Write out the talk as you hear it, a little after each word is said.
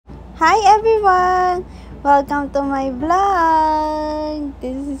Hi everyone! Welcome to my vlog!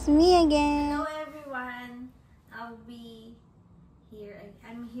 This is me again. Hello everyone! I'll be here.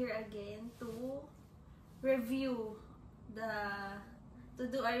 I'm here again to review to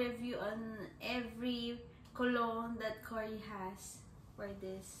do a review on every cologne that Cory has for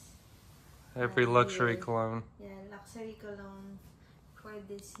this Every luxury year. cologne. Yeah, luxury cologne for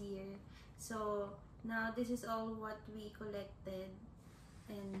this year. So now this is all what we collected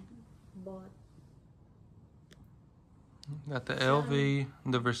and bought. Got the LV,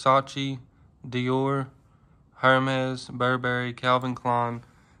 the Versace, Dior, Hermes, Burberry, Calvin Klein,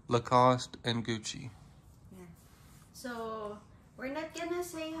 Lacoste, and Gucci. Yeah. So we're not gonna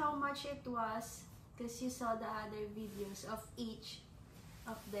say how much it was because you saw the other videos of each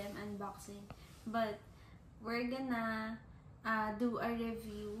of them unboxing. But we're gonna do a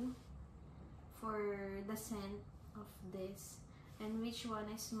review for the scent of this and which one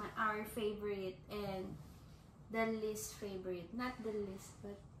is our favorite and the least favorite. Not the least,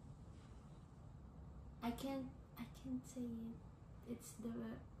 but I can't say it.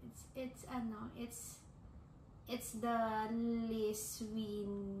 It's the least we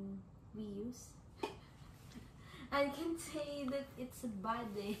use. I can say that it's bad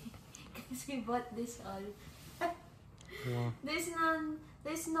because we bought this all. Yeah.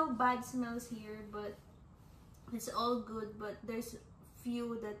 There's no bad smells here, but it's all good. But there's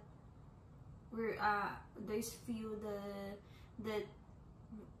few that that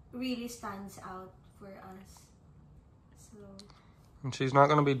really stands out for us. So And she's not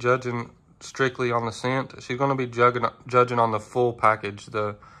going to be judging strictly on the scent. She's going to be judging on the full package.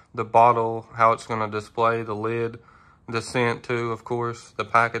 The bottle, how it's going to display, the lid, the scent too, of course, the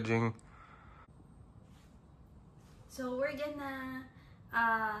packaging. So we're gonna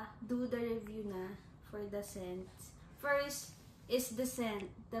do the review na for the scents. First is the scent,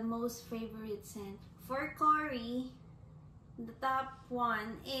 the most favorite scent. For Cory, the top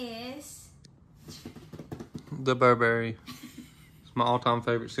one is The Burberry. It's my all-time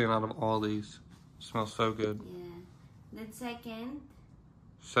favorite scent out of all these. It smells so good. yeah. Then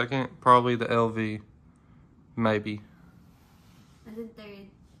Second, probably the LV. Maybe. and then third.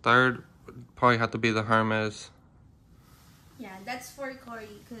 Third, would probably have to be the Hermes. Yeah, that's for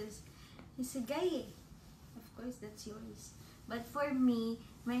Cory because he's a guy. Of course, that's yours. But for me,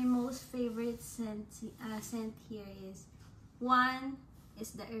 my most favorite scent here is one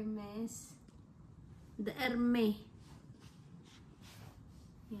is the Hermes. The Hermes.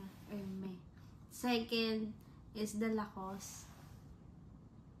 Yeah, Hermes. Second is the Lacoste.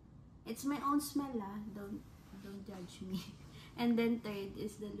 It's my own smell, Don't judge me. And then third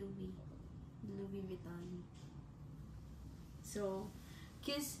is the Louis Vuitton. So,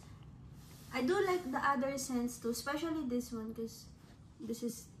 cause I do like the other scents too, especially this one, cause this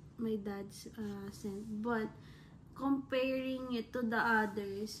is my dad's scent. But comparing it to the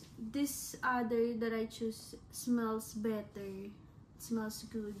others, this other that I choose smells better. It smells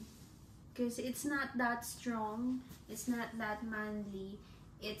good. Because it's not that strong. It's not that manly.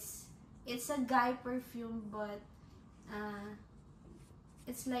 It's a guy perfume, but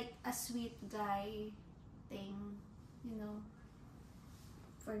it's like a sweet guy thing,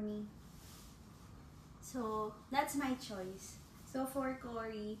 for me. So that's my choice. So for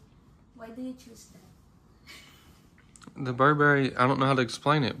Cory, why do you choose that? The Burberry, I don't know how to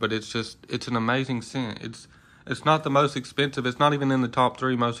explain it, but it's an amazing scent. It's not the most expensive. It's not even in the top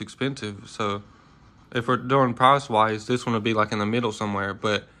 3 most expensive. So if we're doing price-wise, this one would be like in the middle somewhere.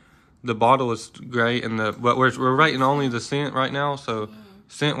 But the bottle is great, and but we're rating only the scent right now. So Yeah.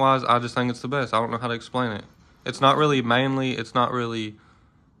 scent-wise, I just think it's the best. I don't know how to explain it. It's not really manly. It's not really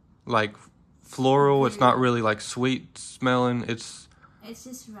like floral. It's not really like sweet smelling. It's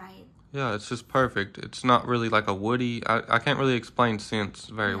just right. Yeah, it's just perfect. It's not really like a woody. I can't really explain scents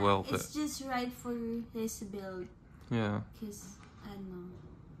very Yeah, well. But it's just right for his build. yeah. Because, I don't know.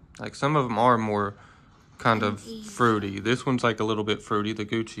 Like some of them are more kind And of age. fruity. This one's like a little bit fruity, the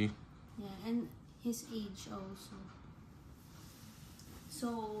Gucci. Yeah, and his age also.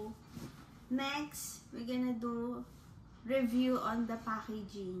 So, next, we're gonna do review on the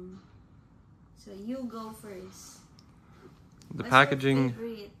packaging. So, you go first. The What's packaging, your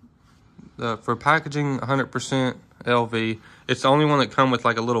favorite? for packaging, 100% LV. It's the only one that come with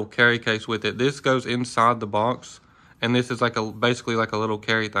like a little carry case with it. This goes inside the box, and this is like basically like a little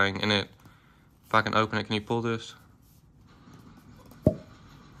carry thing. And if I can open it, can you pull this?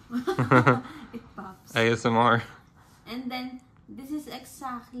 It pops. ASMR. And then, this is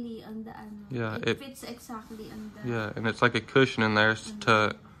exactly on the Yeah, it fits exactly on the... Yeah, and it's like a cushion in there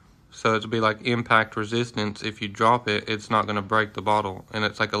to So it'd be like impact resistance. If you drop it, it's not going to break the bottle. And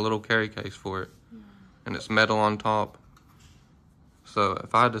it's like a little carry case for it. Yeah. And it's metal on top. So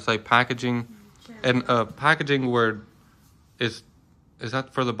if I had to say packaging, and packaging word is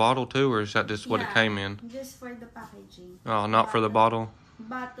that for the bottle too, or is that just what it came in? Just for the packaging. Oh, not for the bottle?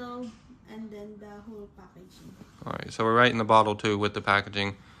 Bottle and then the whole packaging. Alright, so we're rating the bottle too with the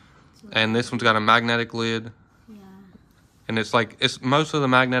packaging. And this one's got a magnetic lid. Yeah. And it's like, most of the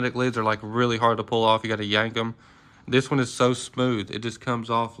magnetic lids are like really hard to pull off. You got to yank them. This one is so smooth. It just comes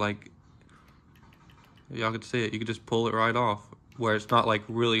off like, y'all can see it. You can just pull it right off. Where it's not like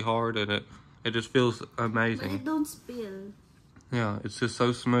really hard, and it just feels amazing. But it don't spill. Yeah, it's just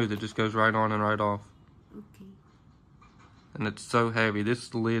so smooth. It just goes right on and right off. Okay. And it's so heavy.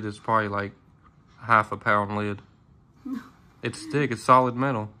 This lid is probably like half a pound lid. It's thick. It's solid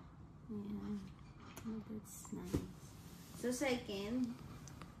metal. Yeah. Oh, that's nice. So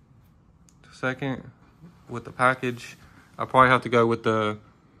Second, with the package, I probably have to go with the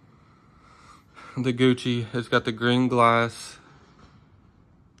Gucci. It's got the green glass,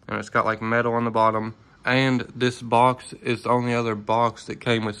 and it's got like metal on the bottom. And this box is the only other box that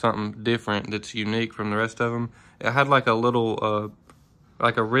came with something different that's unique from the rest of them. It had like a little,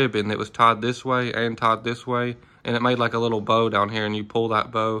 like a ribbon that was tied this way and tied this way, and it made like a little bow down here, and you pull that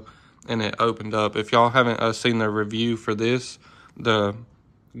bow and it opened up. If y'all haven't seen the review for this, the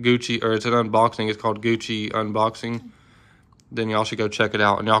Gucci, or it's an unboxing, it's called Gucci Unboxing, then y'all should go check it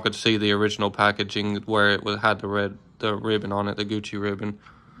out, and y'all could see the original packaging where it had the ribbon on it, the Gucci ribbon.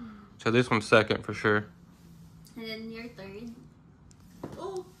 So this one's second for sure. And then your third.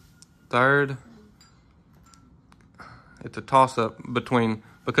 Oh. Third, it's a toss-up between,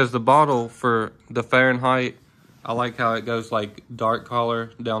 because the bottle for the Fahrenheit, I like how it goes like dark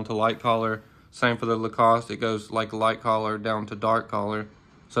collar down to light collar. Same for the Lacoste, it goes like light collar down to dark collar.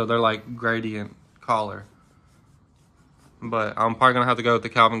 So they're like gradient collar. But I'm probably gonna have to go with the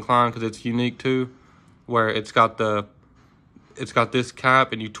Calvin Klein because it's unique too, where it's got this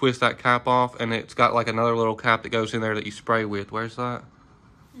cap, and you twist that cap off, and it's got like another little cap that goes in there that you spray with. Where's that?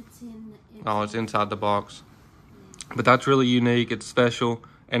 It's inside the box. But that's really unique. It's special,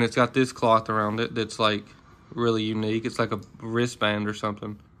 and it's got this cloth around it that's like really unique. It's like a wristband or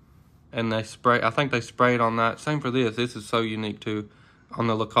something. And I think they sprayed on that. Same for this. This is so unique too. On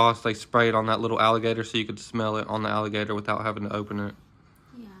the Lacoste, they sprayed on that little alligator so you could smell it on the alligator without having to open it.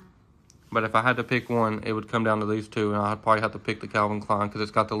 Yeah. But if I had to pick one, it would come down to these two, and I'd probably have to pick the Calvin Klein because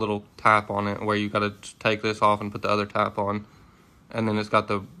it's got the little tap on it where you got to take this off and put the other tap on. And then it's got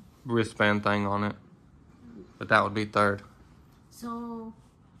the wristband thing on it. But that would be third. So,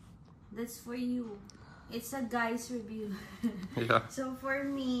 that's for you. It's a guy's review. Yeah. So for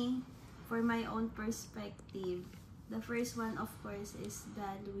me, for my own perspective, the first one, of course, is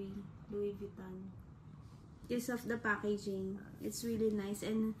the Louis Vuitton. Because of the packaging, it's really nice,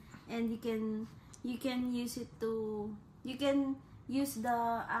 and you can use it to, you can use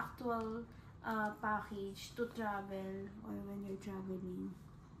the actual package to travel or when you're traveling,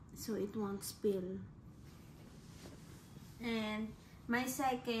 so it won't spill. And my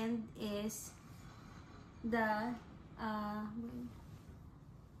second is the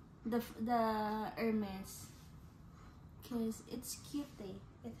Hermes, because it's cute.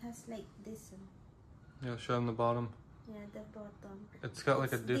 It has like this one. Yeah, show them the bottom. Yeah, the bottom. It's got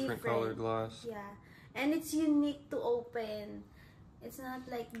like a different colored glass. Yeah, and it's unique to open. It's not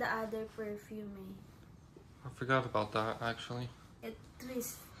like the other perfume. I forgot about that actually. It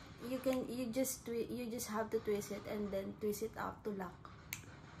twists. You just have to twist it and then twist it up to lock.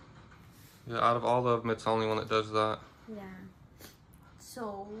 Yeah, out of all of them, it's the only one that does that. Yeah.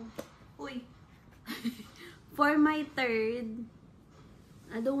 So, for my third,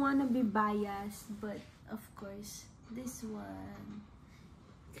 I don't wanna be biased, but of course this one,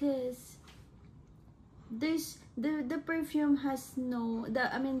 cause there's the perfume has no, the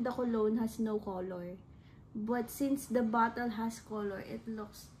cologne has no color, but since the bottle has color, it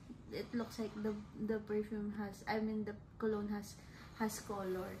looks like the perfume has, the cologne has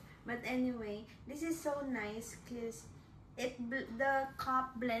color. But anyway, this is so nice because the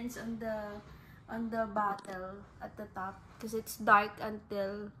cup blends on the bottle at the top, because it's dark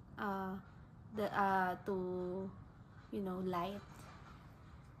until light,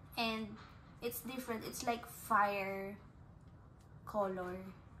 and it's different. It's like fire color.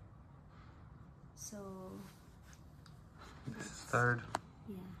 So This is third.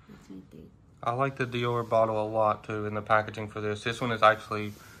 yeah, that's my third. I like the Dior bottle a lot too, in the packaging for this. This one is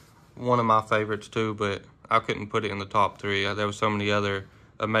actually one of my favorites too, but I couldn't put it in the top three. There were so many other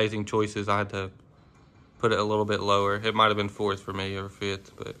amazing choices. I had to put it a little bit lower. It might have been fourth for me or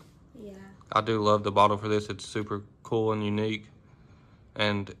fifth, but I do love the bottle for this. It's super cool and unique.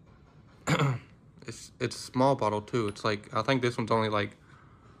 And it's a small bottle too. It's like, I think this one's only like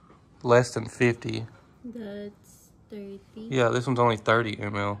less than 50. That's 30. Yeah, this one's only 30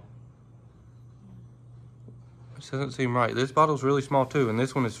 ml. This doesn't seem right. This bottle's really small too, and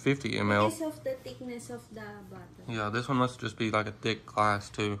this one is 50 ml. Because of the thickness of the bottle. Yeah, this one must just be like a thick glass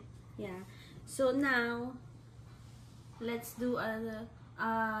too. Yeah. So now, let's do a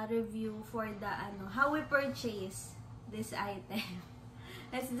review for the how we purchase this item.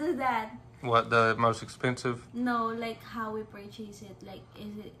 Let's do that. What, the most expensive? No, like how we purchase it. Like,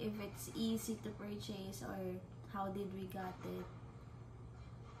 if it's easy to purchase, or how did we got it?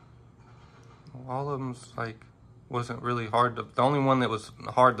 All of them's like, wasn't really hard to, the only one that was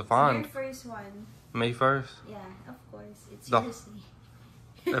hard to find. Your first one. Me first? Yeah, of course. It's The- easy.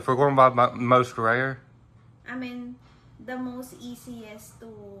 If we're going by most rare, I mean, the most easiest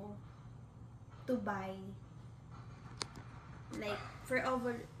to buy. Like, for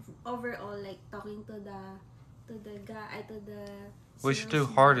overall, like, talking to the guy, to the we should do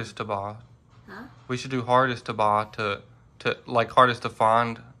salesman. hardest to buy. Huh? We should do hardest to buy to like hardest to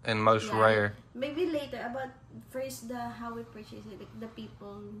find and most Yeah. rare. Maybe later, about first the how we purchase it, like the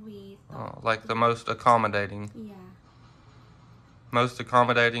people we talk Like the most accommodating. Yeah. Most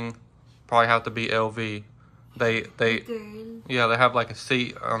accommodating probably have to be LV. They Girl. yeah, they have like a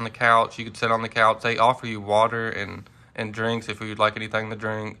seat on the couch. You could sit on the couch. They offer you water and drinks if you'd like anything to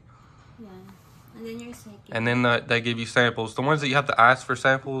drink. Yeah. And then your second. And then they give you samples. The ones that you have to ask for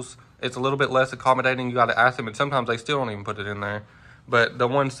samples, it's a little bit less accommodating. You got to ask them, and sometimes they still don't even put it in there. But the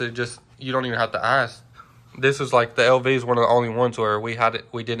ones that just, you don't even have to ask. This is like, the LV is one of the only ones where we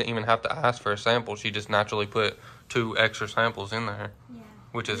didn't even have to ask for a sample. She just naturally put 2 extra samples in there, Yeah.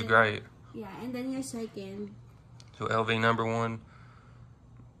 which is And- great. Yeah, and then your second. So LV number 1.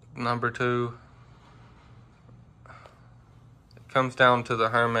 Number 2, it comes down to the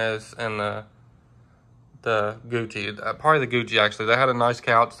Hermes and the Gucci. Probably the Gucci, actually. They had a nice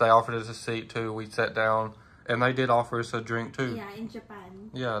couch. They offered us a seat too. We sat down, and they did offer us a drink too. Yeah, in Japan.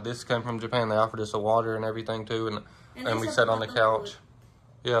 Yeah, this came from Japan. They offered us a water and everything too, and there's we a sat on the photo couch. booth.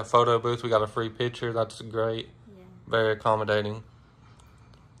 Yeah, photo booth. We got a free picture. That's great. Yeah. Very accommodating.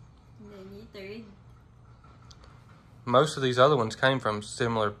 And then your third. Most of these other ones came from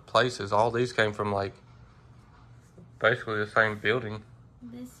similar places. All these came from like basically the same building.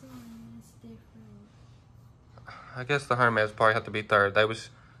 This one is different. I guess the Hermes probably had to be third. It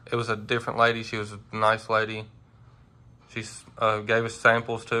was a different lady. She was a nice lady. She gave us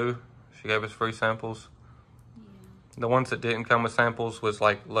samples too. She gave us free samples. Yeah. The ones that didn't come with samples was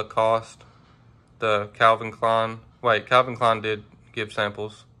like Lacoste, the Calvin Klein. Wait, Calvin Klein did give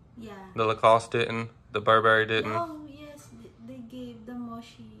samples. Yeah. The Lacoste didn't. The Burberry didn't. Oh, yes. They gave the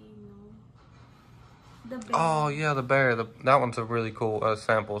mochi, the bear. Oh yeah, the bear. That one's a really cool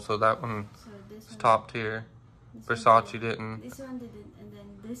sample. So that one So this is one. top tier. This one Versace didn't. This one didn't. And then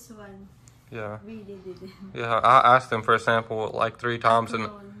this one Yeah. really didn't. Yeah, I asked them for a sample like 3 times, and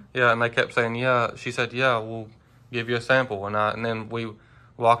Cologne. yeah, and they kept saying, yeah. She said, yeah, we'll give you a sample, and then we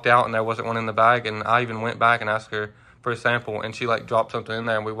walked out, and there wasn't one in the bag, and I even went back and asked her for a sample, and she like dropped something in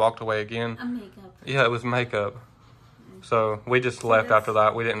there, and we walked away again. A makeup. Yeah, it was makeup. So we just left that's- after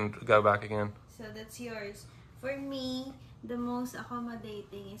that. We didn't go back again. So that's yours. For me, the most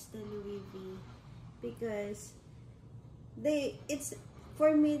accommodating is the Louis V, because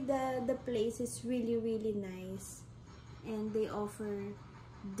for me the place is really really nice, and they offer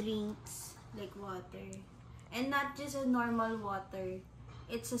drinks like water, and not just a normal water.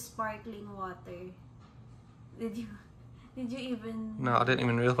 It's a sparkling water. Did you even? No, I didn't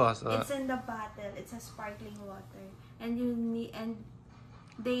even realize that. It's in the bottle. It's a sparkling water, and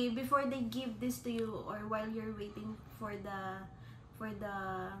they before they give this to you, or while you're waiting for the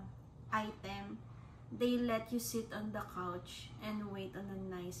item, they let you sit on the couch and wait on a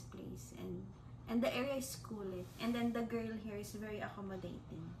nice place, and the area is cool, and then the girl here is very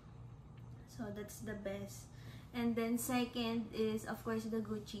accommodating. So that's the best. And then second is of course the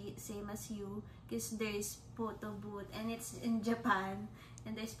Gucci, same as you, because there's photo booth, and it's in Japan,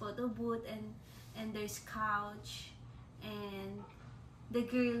 and there's photo booth, and there's couch, and the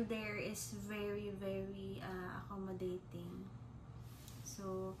girl there is very very accommodating.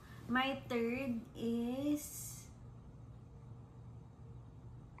 So my third is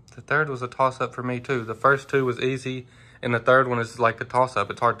The third was a toss-up for me too. The first 2 was easy, and the third one is like a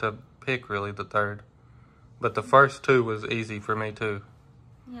toss-up. It's hard to pick really, the third. But the first 2 was easy for me too.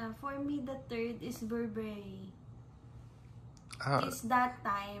 yeah, for me the third is Burberry. Uh, It's that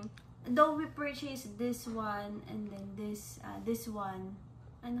time, though we purchased this one and then this one,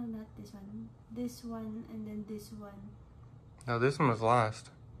 know not this one. This one and then this one. No, this one was last.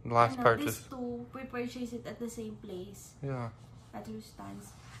 Last I know, purchase. these two, we purchased it at the same place. Yeah. At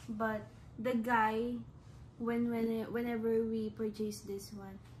Rustan's. But the guy, whenever we purchased this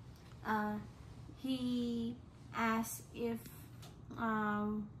one, he asked if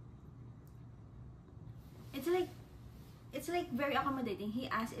it's like very accommodating. He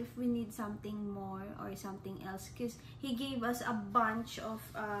asked if we need something more or something else, because he gave us a bunch of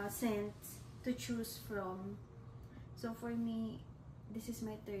scents to choose from. So for me, this is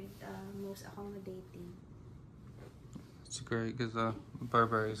my third most accommodating. It's great because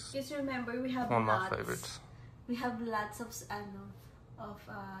Burberry's Just remember, we have one of my lots. favorites. We have lots of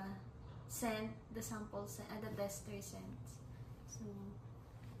scent, the sample scent, and the tester scents. So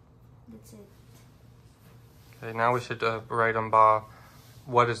that's it. Okay, now we should rate them by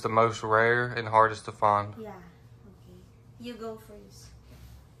what is the most rare and hardest to find. Yeah. Okay. You go first.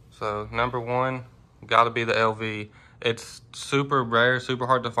 So number one, got to be the LV. It's super rare, super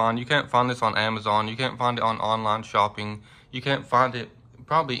hard to find. You can't find this on Amazon. You can't find it on online shopping. You can't find it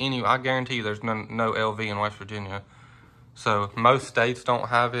probably anywhere. I guarantee you there's no LV in West Virginia. So most states don't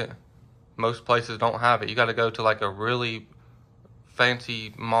have it. Most places don't have it. You got to go to like a really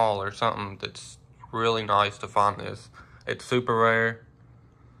fancy mall or something that's really nice to find this. It's super rare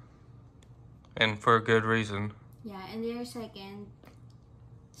and for a good reason. Yeah, and your second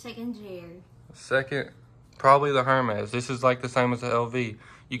rare. Second, probably the Hermes. This is like the same as the LV.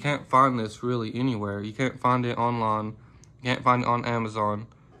 You can't find this really anywhere. You can't find it online. You can't find it on Amazon.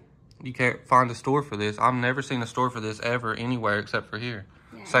 You can't find a store for this. I've never seen a store for this ever anywhere except for here.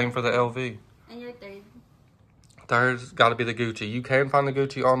 Yeah, Same for the LV. And your third? Third's got to be the Gucci. You can find the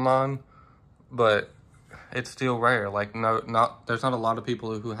Gucci online, but it's still rare. Like there's not a lot of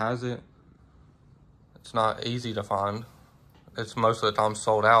people who has it. It's not easy to find. It's most of the time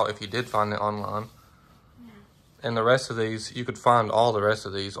sold out if you did find it online. Yeah. And the rest of these, you could find all the rest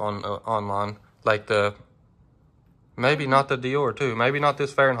of these on online. Like maybe not the Dior too. Maybe not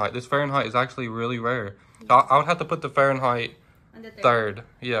this Fahrenheit. This Fahrenheit is actually really rare. So I would have to put the Fahrenheit On the third.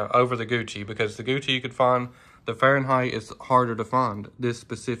 Yeah, over the Gucci, because the Gucci you could find. The Fahrenheit is harder to find, this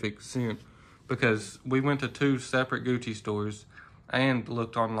specific scent, because we went to 2 separate Gucci stores and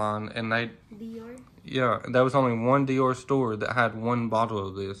looked online, and Dior? yeah, there was only one Dior store that had one bottle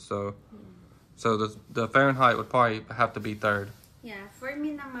of this, so the Fahrenheit would probably have to be third. Yeah, for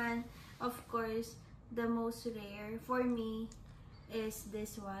me naman, of course, the most rare for me is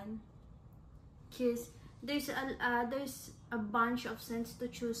this one, because there's a bunch of scents to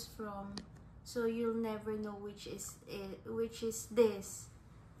choose from. So you'll never know which is this,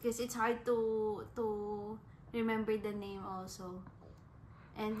 because it's hard to remember the name also,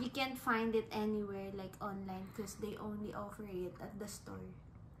 and you can't find it anywhere like online, because they only offer it at the store.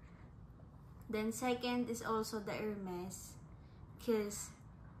 Then second is also the Hermes, because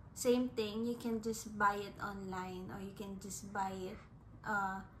same thing, you can just buy it online or you can just buy it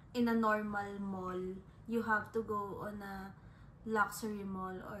in a normal mall. You have to go on a luxury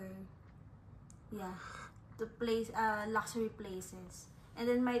mall or to place luxury places. And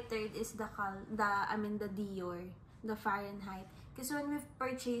then my third is the Dior, the Fahrenheit. Because when we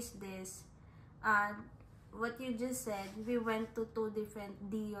purchased this, what you just said, we went to 2 different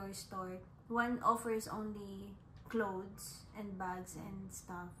Dior store. One offers only clothes and bags and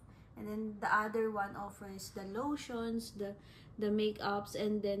stuff, and then the other one offers the lotions, the makeups,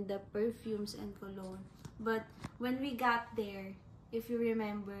 and then the perfumes and cologne. But when we got there, if you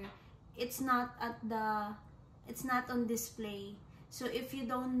remember, it's not on display. So if you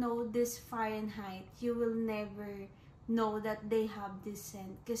don't know this Fahrenheit, you will never know that they have this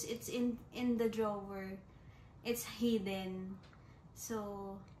scent, because it's in the drawer. It's hidden.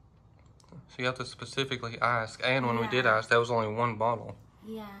 So you have to specifically ask, and when we did ask, there was only one bottle.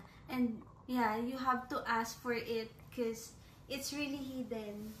 Yeah, and yeah, you have to ask for it, because it's really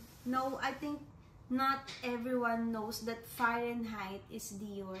hidden. No, I think not everyone knows that Fahrenheit is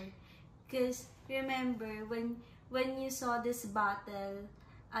Dior. Because remember, when you saw this bottle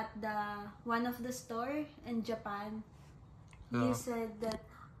at one of the store in Japan, you said that,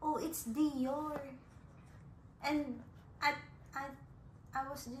 oh, it's Dior. And I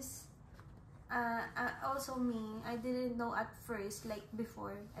was just also me, I didn't know at first, like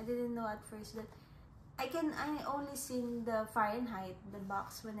before, I didn't know at first that I only seen the Fahrenheit, the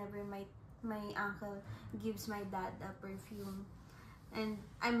box, whenever my uncle gives my dad a perfume, and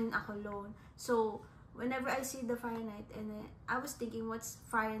a cologne. So whenever I see the Fahrenheit, and I was thinking what's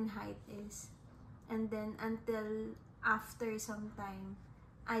Fahrenheit is, and then until after some time,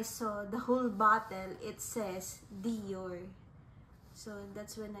 I saw the whole bottle, it says Dior. So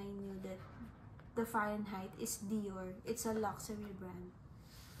that's when I knew that the Fahrenheit is Dior. It's a luxury brand.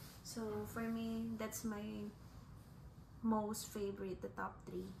 So for me, that's my most favorite, the top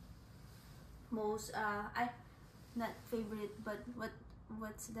 3. Most I not favorite, but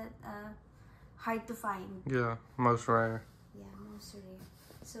what's that? Hard to find. Yeah, most rare. Yeah, most rare.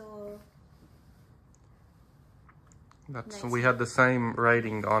 So That's next we had the same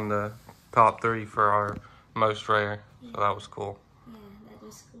rating on the top 3 for our most rare, so that was cool. yeah, that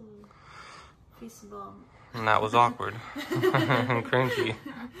was cool. Fist bump. And that was awkward and cringy.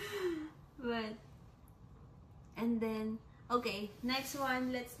 But and then okay, next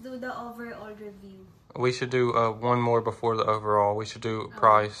one. Let's do the overall review. We should do one more before the overall. We should do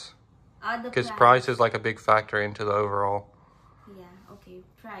price. The Because price is like a big factor into the overall. Yeah, okay.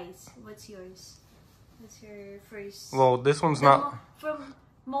 Price. What's yours? What's your first? Well, this one's not... From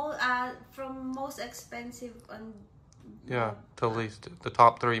most expensive on... Yeah, to least. The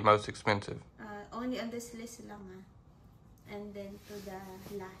top 3 most expensive. Only on this list lang and then to the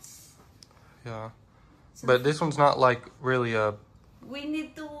last. Yeah. So But this one's not like really a... We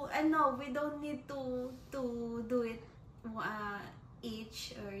need to... no, we don't need to do it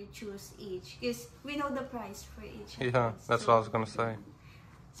each or choose each. Because we know the price for each. Yeah, that's what I was going to say.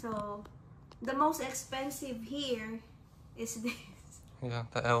 So, the most expensive here is this. Yeah,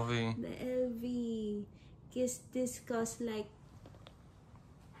 the LV. The LV. Because this costs like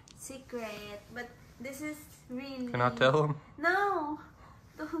secret. But this is really... Can I tell them? No!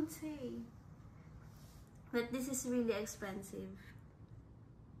 Don't say. But this is really expensive.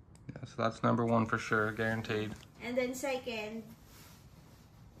 Yeah, so that's number 1 for sure, guaranteed. And then second,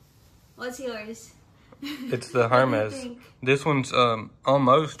 what's yours? It's the What do you Hermes. think? This one's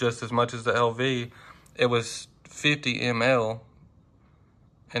almost just as much as the LV. It was 50 ml,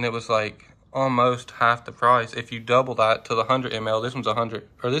 and it was like almost half the price. If you double that to the 100 ml, this one's 100,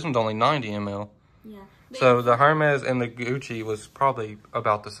 or this one's only 90 ml. Yeah. So the Hermes and the Gucci was probably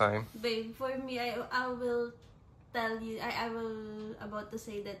about the same. Babe, for me, I will tell you, I will about to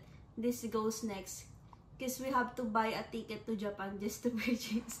say that this goes next. Because we have to buy a ticket to Japan just to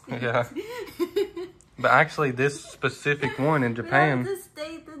purchase this. Yeah. But actually, this specific one in Japan... We have to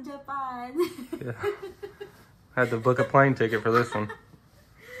stay to Japan. Yeah. Had to book a plane ticket for this one.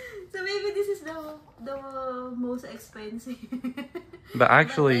 So maybe this is the most expensive. But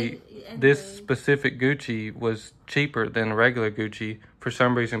actually, But this anyway. specific Gucci was cheaper than regular Gucci for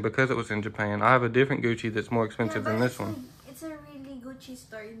some reason because it was in Japan. I have a different Gucci that's more expensive than this one. It's a really Gucci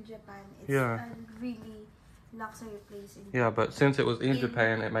store in Japan. It's Yeah. a really luxury place in Yeah, but since it was in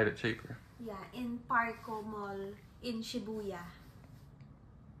Japan, it made it cheaper. Yeah, in Parco Mall in Shibuya.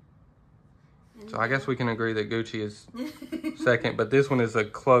 And So I guess we can agree that Gucci is second, but this one is a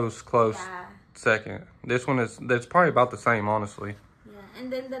close yeah, second. This one that's probably about the same, honestly. yeah.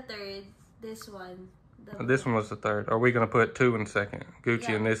 And then the third, this one. This one was the third. Are we going to put 2 in second? Gucci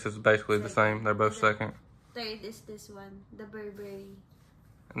Yeah. and this is basically the same. They're both second. Third is this one, the Burberry.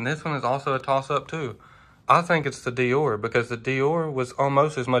 And this one is also a toss-up, too. I think it's the Dior, because the Dior was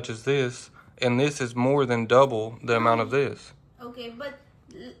almost as much as this, and this is more than double the amount of this. Okay, but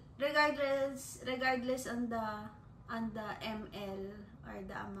regardless on the ml or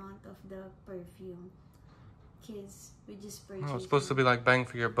the amount of the perfume, kids, we just purchased. Oh, it's supposed to be like bang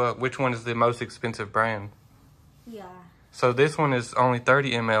for your buck. Which one is the most expensive brand? Yeah. So this one is only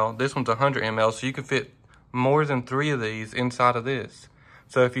 30 ml. This one's 100 ml, so you can fit more than 3 of these inside of this.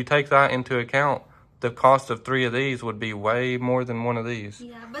 So if you take that into account, the cost of 3 of these would be way more than 1 of these.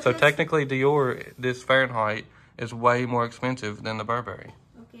 Yeah, but So technically Dior, this Fahrenheit, is way more expensive than the Burberry.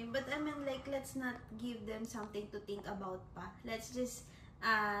 Okay, but I mean, like, let's not give them something to think about pa. Let's just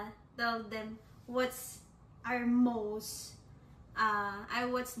tell them what's our most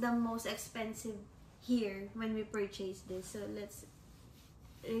what's the most expensive here when we purchase this. So let's,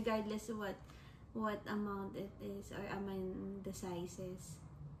 regardless of what amount it is, or I mean the sizes.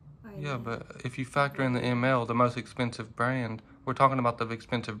 Yeah, but if you factor in the ML, the most expensive brand, we're talking about the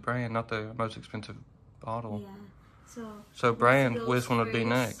expensive brand, not the most expensive bottle. Yeah. So brand, goes which one would be first,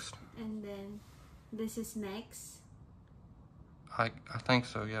 next? And then this is next. I think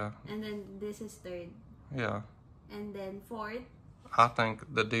so, yeah. And then this is third. Yeah. And then fourth. I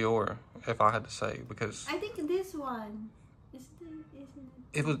think the Dior, if I had to say, because I think this one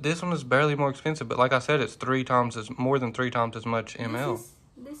isn't it? this one is barely more expensive, but like I said, it's more than 3 times as much ML.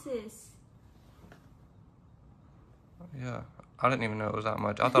 This is. Yeah, I didn't even know it was that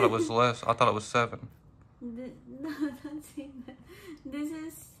much. I thought it was less. I thought it was 7. No, don't say that. This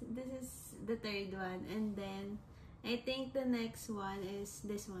is the third one, and then I think the next one is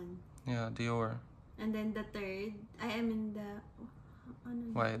this one. Yeah, Dior. And then the third, I am in the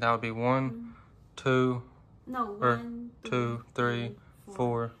Wait, that would be 1, 2, No, or 1, 2, 3,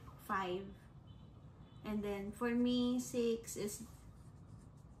 4. 5. And then for me, 6 is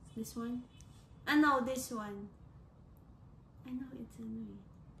this one. No, this one. I know it's annoying.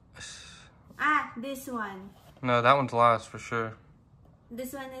 This one. No, that one's last for sure.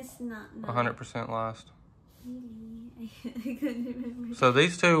 This one is not. 100% last. Really? I couldn't remember. So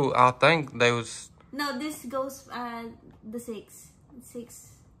these two, I think they was... No, this goes the 6. 6.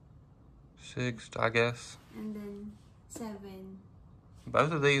 6, I guess. And then 7.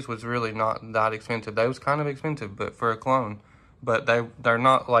 Both of these was really not that expensive. They was kind of expensive, but for a clone. But they're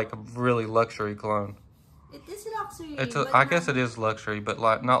not like a really luxury clone. It is luxury. I guess it is luxury, but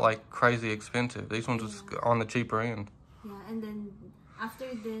like not like crazy expensive. These ones was on the cheaper end. Yeah, and then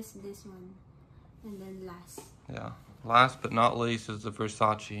after this one. And then last. Yeah. Last but not least is the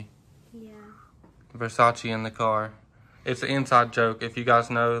Versace. Yeah. Versace in the car. It's an inside joke. If you guys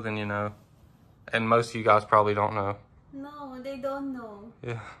know, then you know. And most of you guys probably don't know. No, they don't know.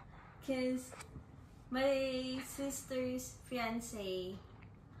 Yeah. Because my sister's fiance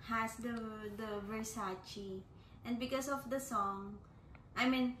has the Versace. And because of the song,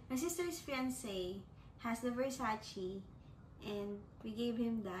 my sister's fiance has the Versace. And we gave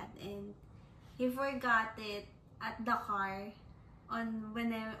him that. And he forgot it at the car on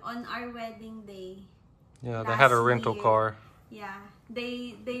our wedding day. Yeah, they had a rental year. car. Yeah,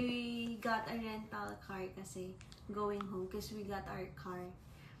 they got a rental car kasi going home because we got our car.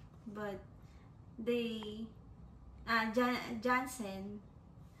 But they Johnson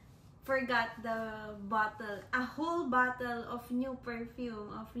forgot the bottle, a whole bottle of new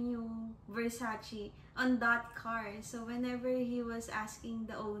perfume, of new Versace on that car. So whenever he was asking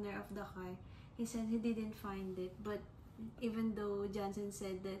the owner of the car, he said he didn't find it. But even though Johnson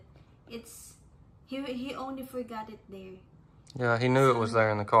said that he only forgot it there. Yeah, he knew it was there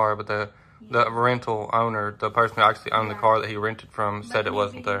in the car, but the rental owner, the person who actually owned the car that he rented from, said it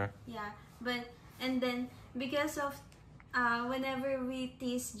wasn't there. Yeah, and then because of whenever we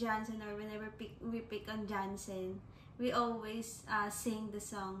tease Johnson or whenever we pick on Johnson, we always sing the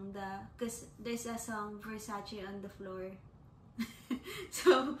song because there's a song Versace on the floor.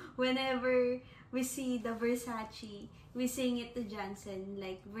 So whenever we see the Versace, we sing it to Johnson,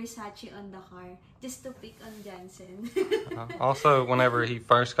 like Versace on the car, just to pick on Johnson. Also, whenever he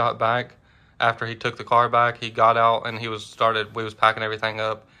first got back, after he took the car back, he got out and we was packing everything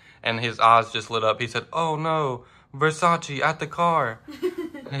up, and his eyes just lit up. He said, "Oh no, Versace at the car."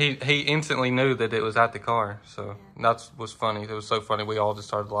 He instantly knew that it was at the car, so that was funny. It was so funny. We all just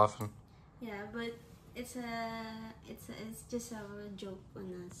started laughing. Yeah, but it's just a joke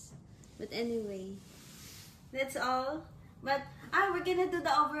on us. But anyway, that's all. But we're gonna do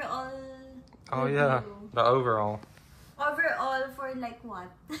the overall. Oh review. yeah, the overall. Overall for like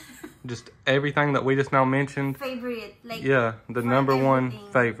what? Just everything that we just now mentioned. Favorite, like yeah, the number one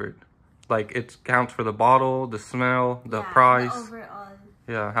favorite. Like it counts for the bottle, the smell, the price. The overall.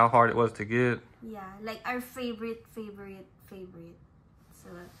 Yeah, how hard it was to get. Yeah, like our favorite. So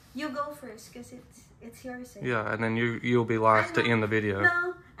you go first, cause it's your say. Yeah, and then you'll be last to end the video.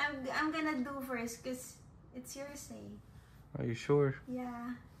 No, I'm gonna do first, cause it's your say. Are you sure?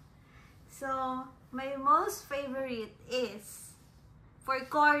 Yeah. So my most favorite is for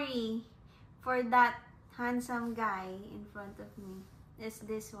Corey, for that handsome guy in front of me. Is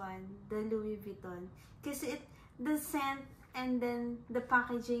this one, the Louis Vuitton, cause the scent and then the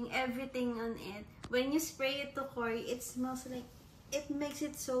packaging, everything on it. When you spray it to Corey, it smells like, it makes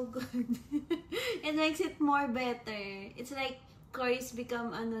it so good. It makes it more better. It's like Corey's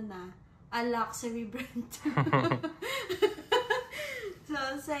become a luxury brand.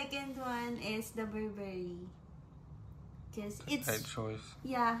 So second one is the Burberry. Cause it's Great choice.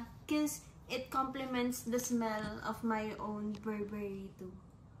 Yeah, cause it complements the smell of my own Burberry too.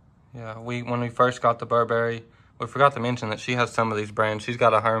 Yeah, when we first got the Burberry, we forgot to mention that she has some of these brands. She's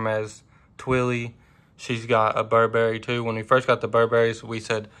got a Hermes Twilly. She's got a Burberry too. When we first got the Burberrys, we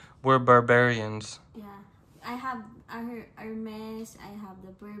said, we're Burberrians. Yeah, I have Hermes, I have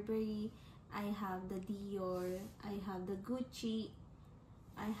the Burberry, I have the Dior, I have the Gucci,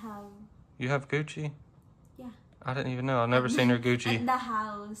 I have... You have Gucci? Yeah. I didn't even know. I've never seen her Gucci. At the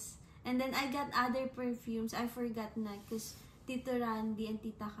house. And then I got other perfumes. I forgot na because Tito Randy and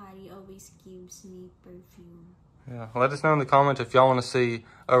Tita Kari always gives me perfume. Yeah, let us know in the comments if y'all want to see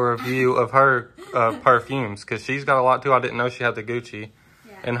a review of her perfumes, because she's got a lot too. I didn't know she had the Gucci.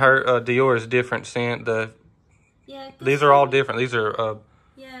 Yeah. And her Dior is different scent. These are all different. These are...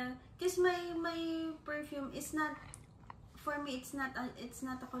 yeah, because my perfume is not for me, it's not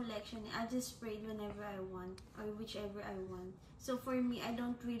a collection. I just spray it whenever I want or whichever I want. So for me, I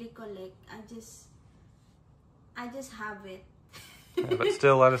don't really collect. I just have it. Yeah, but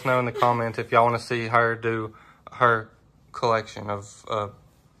still, let us know in the comments if y'all want to see her do her collection of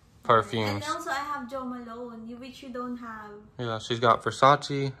perfumes. And also, I have Jo Malone, which you don't have. Yeah, she's got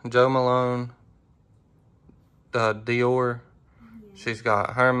Versace, Jo Malone, Dior. Yeah. She's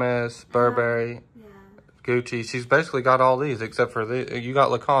got Hermes, Burberry, Yeah. Gucci. She's basically got all these except for you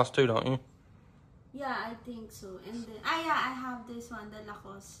got Lacoste too, don't you? Yeah, I think so. And then, yeah, I have this one, the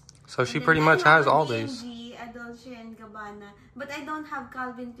Lacoste. So she And pretty then much I have has a all D&G, these. a Dolce and Gabbana, but I don't have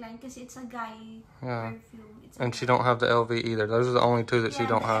Calvin Klein because it's a guy Yeah. perfume. And she don't have the LV either. Those are the only two that she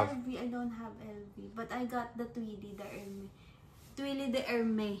don't the have. LV, I don't have LV, but I got the Twilly, the Hermes. Twilly, the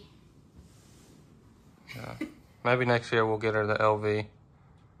Hermes. Yeah. Maybe next year we'll get her the LV.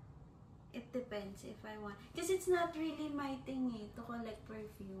 It depends if I want. Because it's not really my thing to collect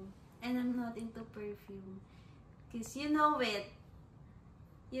perfume. And I'm not into perfume. Because you know it.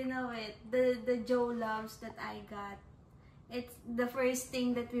 You know it. The Joe Loves that I got. It's the first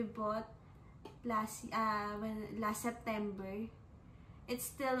thing that we bought last September. It's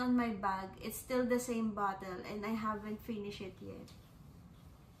still on my bag. It's still the same bottle. And I haven't finished it yet.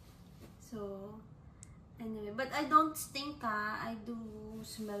 So, anyway. But I don't stink I do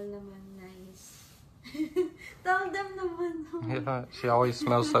smell naman nice. Tell them naman. Yeah, she always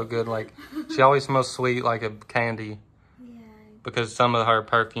smells so good. Like, she always smells sweet like a candy. Yeah. Because some of her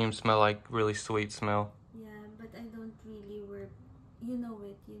perfumes smell like really sweet smell. Yeah, but I don't really wear, you know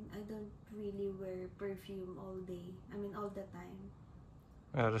it, I don't really wear perfume all day. I mean, all the time.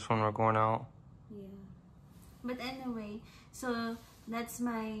 Yeah, just when we're going out. Yeah. But anyway, so that's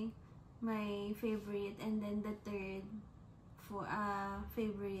my favorite, and then the third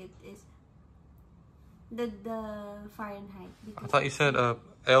favorite is the Fahrenheit. I thought you said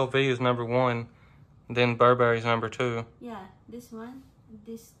LV is number 1, then Burberry's number 2. Yeah, this one,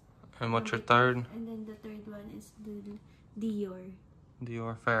 this. And what's your number third? 2, and then the third one is the Dior.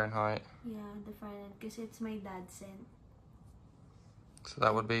 Dior Fahrenheit. Yeah, the Fahrenheit, because it's my dad's scent. So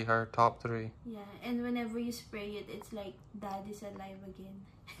that would be her top 3. Yeah, and whenever you spray it, it's like Dad is alive again.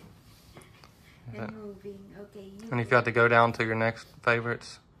 Yeah. And moving. Okay. And if you had to go down to your next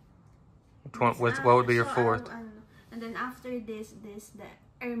favorites, what would be your fourth? And then after this, the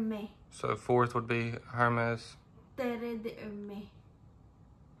Hermes. So fourth would be Hermes. Terre de Hermes.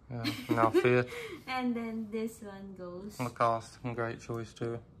 Yeah. Now fifth. And then this one goes. Lacoste. Great choice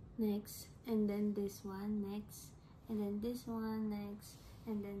too. Next. And then this one next. And then this one next.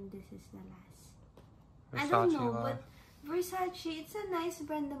 And then this is the last. Versace I don't know, Live. but Versace, it's a nice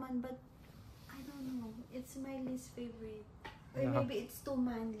brand naman, but I don't know. It's my least favorite. Or Yeah. maybe it's too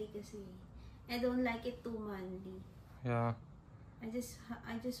manly kasi. I don't like it too manly. Yeah. I just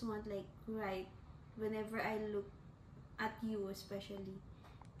want like whenever I look at you especially,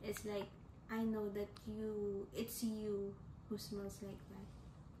 it's like I know that it's you who smells like that.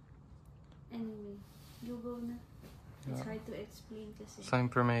 Anyway, you go na. It's Yeah. hard to explain kasi. Same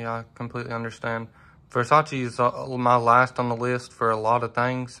for me. I completely understand. Versace is my last on the list for a lot of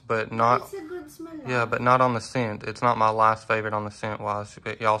things, but not. It's a good smell. Yeah, but not on the scent. It's not my last favorite on the scent wise.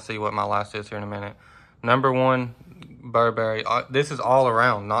 But y'all see what my last is here in a minute. Number 1, Burberry. This is all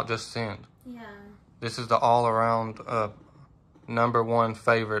around, not just scent. Yeah. This is the all around number 1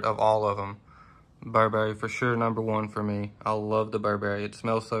 favorite of all of them. Burberry for sure, number 1 for me. I love the Burberry. It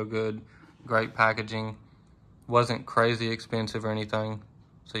smells so good. Great packaging. Wasn't crazy expensive or anything,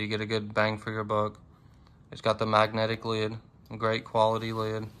 so you get a good bang for your buck. It's got the magnetic lid, great quality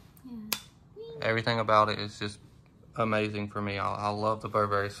lid. Yeah. Everything about it is just amazing for me. I love the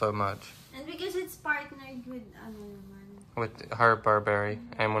Burberry so much. And because it's partnered with ano naman. With her Burberry,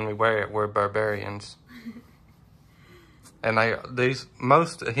 and when we wear it, we're Barbarians. And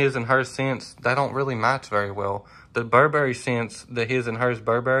most his and her scents, they don't really match very well. The Burberry scents, the his and hers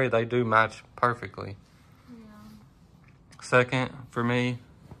Burberry, they do match perfectly. Yeah. Second, for me,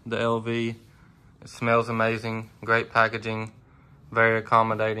 the LV. It smells amazing, great packaging, very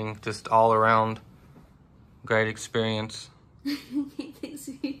accommodating, just all around great experience.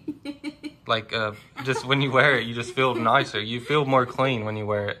 Like, just when you wear it, you just feel nicer. You feel more clean when you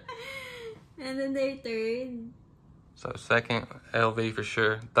wear it. And then their third. So second, LV for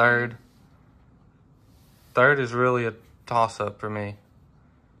sure. Third is really a toss-up for me.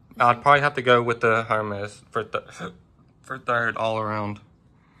 I'd probably have to go with the Hermes for third all around.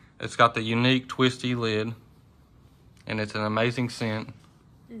 It's got the unique twisty lid, and it's an amazing scent.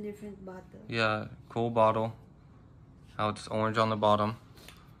 A different bottle. Yeah, cool bottle. How it's orange on the bottom.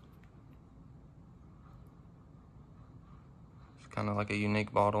 kind of like a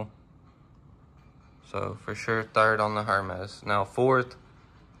unique bottle. So for sure, third on the Hermes. Now fourth,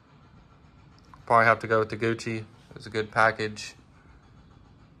 probably have to go with the Gucci. It's a good package.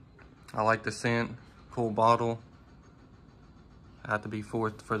 I like the scent, cool bottle. Have to be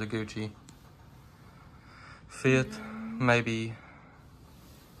fourth for the Gucci. Fifth, maybe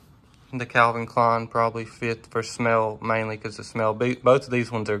the Calvin Klein, probably fifth for smell, mainly because the smell. Both of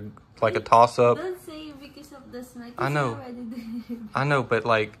these ones are like a toss-up. Don't say because of the smell. I know. You already did. I know, but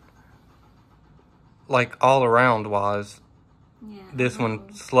like all around wise, Yeah, this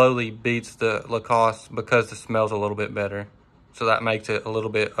one slowly beats the Lacoste because the smell's a little bit better. So that makes it a little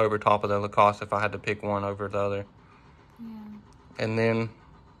bit over top of the Lacoste if I had to pick one over the other. Yeah. And then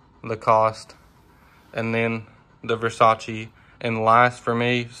Lacoste, and then the Versace. And last for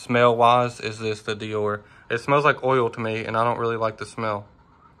me, smell-wise, is the Dior. It smells like oil to me, and I don't really like the smell.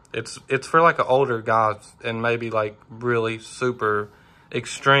 It's for like an older guy and maybe like really super,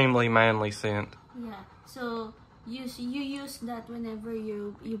 extremely manly scent. Yeah. So you use that whenever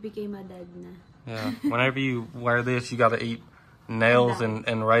you became a dad na. Yeah. Whenever you wear this, you got to eat nails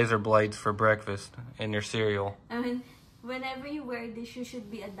and razor blades for breakfast in your cereal. I mean, whenever you wear this, you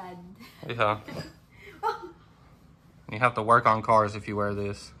should be a dad. Yeah. You have to work on cars if you wear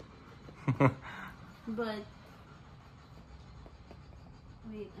this. But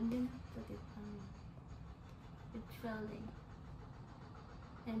wait, I'm gonna put it on. It's falling.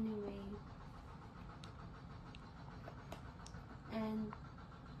 Anyway. And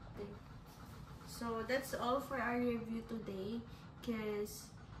so that's all for our review today. Cause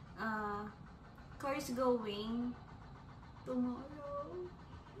car's going tomorrow.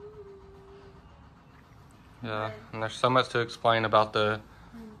 Yeah, and there's so much to explain about the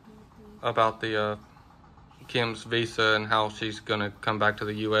Kim's visa and how she's gonna come back to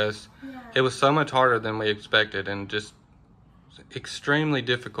the U.S. Yeah. It was so much harder than we expected, and just extremely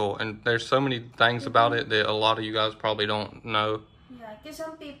difficult. And there's so many things about it that a lot of you guys probably don't know. Yeah, because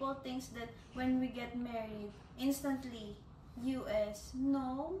some people thinks that when we get married, instantly US.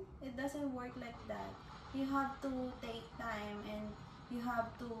 No, it doesn't work like that. You have to take time and you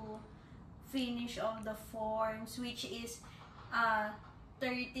have to finish all the forms, which is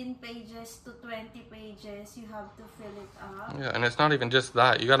 13 pages to 20 pages. You have to fill it up. Yeah, and it's not even just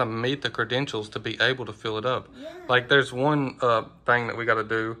that. You got to meet the credentials to be able to fill it up. Yeah. Like there's one thing that we got to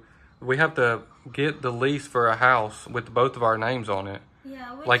do. We have to get the lease for a house with both of our names on it.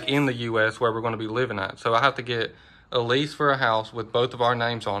 Yeah, Like in the U.S. where we're going to be living at. So I have to get a lease for a house with both of our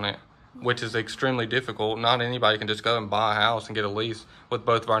names on it, which is extremely difficult. Not anybody can just go and buy a house and get a lease with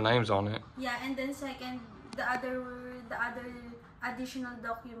both of our names on it. Yeah, and then second, the other additional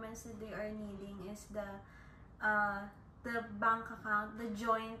documents that they are needing is the bank account, the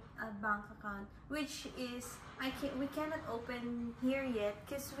joint bank account, which is we cannot open here yet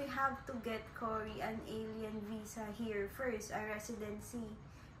because we have to get Corey an alien visa here first, a residency,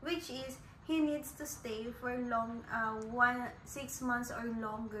 which is he needs to stay for 6 months or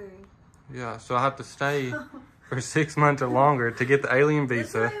longer. Yeah, so I have to stay for 6 months or longer to get the alien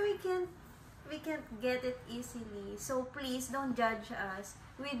visa. That's why we can't get it easily. So please don't judge us.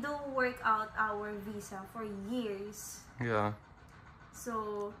 We do work out our visa for years. Yeah.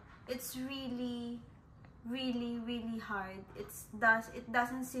 So it's really hard. It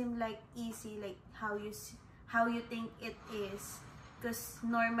doesn't seem like easy like how you think it is. Because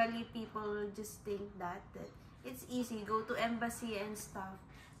normally people just think that it's easy, go to embassy and stuff.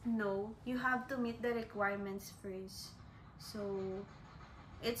 No, you have to meet the requirements first. So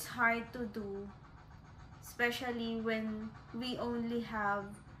it's hard to do, especially when we only have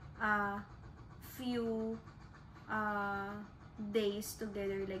a few days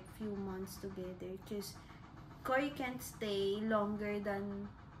together, like few months together. Because Corey can't stay longer than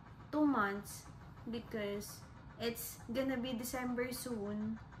 2 months because it's gonna be December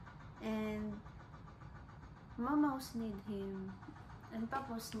soon, and Mama's need him, and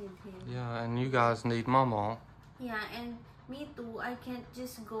Papa's need him. Yeah, and you guys need Mama. Yeah, and me too. I can't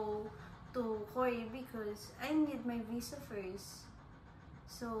just go to Corey because I need my visa first.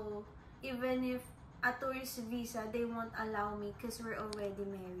 So even if a tourist visa, they won't allow me because we're already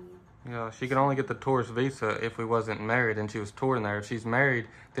married. Yeah, she could only get the tourist visa if we wasn't married and she was touring there. If she's married,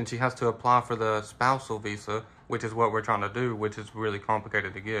 then she has to apply for the spousal visa, which is what we're trying to do, which is really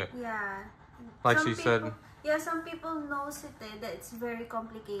complicated to get. Yeah. Like Some she said. Yeah, some people knows it that it's very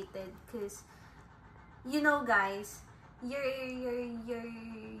complicated because, you know, guys, your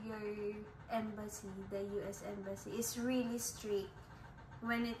embassy, the U.S. embassy, is really strict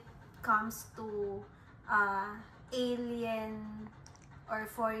when it comes to alien or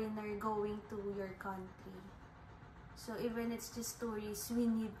foreigner going to your country. So even it's just tourists, we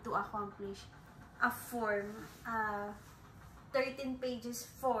need to accomplish a form, 13 pages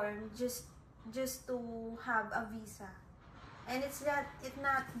form, just to have a visa. And it's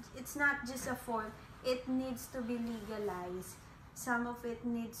not just a form. It needs to be legalized. Some of it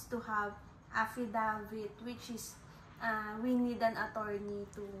needs to have affidavit, which is we need an attorney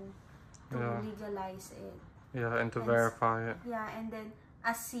to Yeah. legalize it. Yeah, and to And verify it. Yeah, and then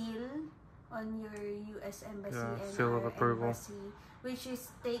a seal on your U.S. embassy Yeah, and seal of our approval. embassy, which is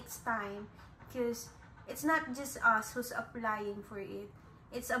takes time because it's not just us who's applying for it.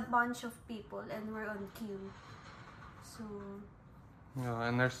 It's a bunch of people and we're on queue. So Yeah,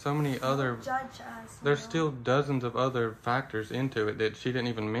 and there's so many other. don't judge us. There's you know? still dozens of other factors into it that she didn't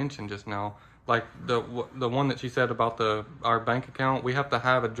even mention just now. Like the one that she said about our bank account. We have to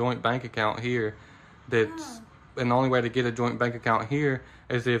have a joint bank account here. That's and the only way to get a joint bank account here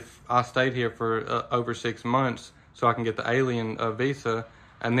is if I stayed here for over 6 months, so I can get the alien visa,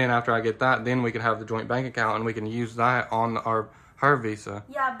 and then after I get that, then we can have the joint bank account and we can use that on her visa.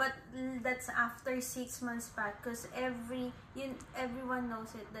 Yeah, but that's after 6 months back, because everyone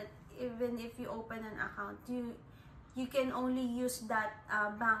knows it that even if you open an account, you can only use that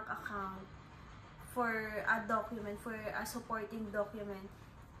bank account for a document, for a supporting document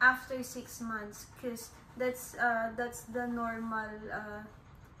after 6 months, because that's the normal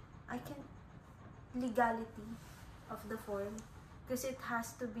legality of the form, because it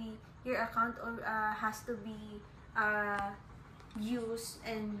has to be your account or has to be used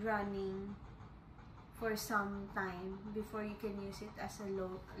and running for some time before you can use it as a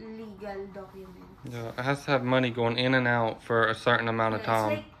legal document. Yeah, it has to have money going in and out for a certain amount of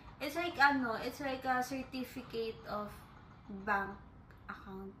time. It's like a certificate of bank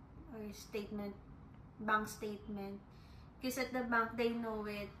account or bank statement. Because at the bank they know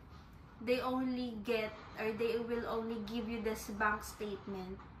it. They only get, or they will only give you this bank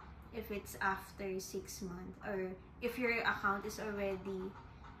statement if it's after 6 months, or if your account is already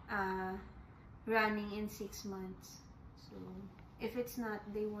running in 6 months. So if it's not,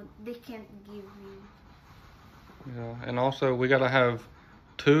 they can't give you. Yeah, and also we gotta have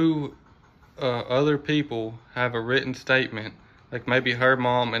 2 other people have a written statement, like maybe her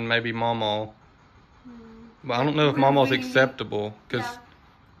mom and maybe Mama. But I don't know if Mama's acceptable, because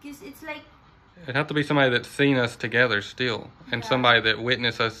it's like, it'd have to be somebody that's seen us together still, and somebody that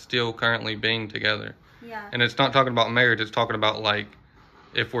witnessed us still currently being together. yeah. And it's not talking about marriage, it's talking about like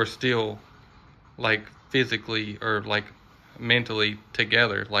if we're still like physically or like mentally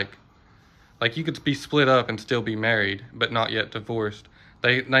together, like you could be split up and still be married but not yet divorced.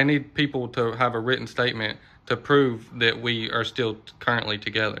 They need people to have a written statement to prove that we are still currently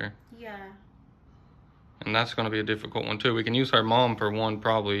together. Yeah. And that's going to be a difficult one too. We can use her mom for one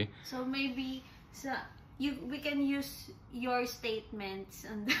probably. So maybe we can use your statements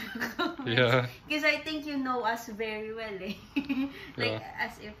on the comments. Yeah. Because I think you know us very well, eh? Like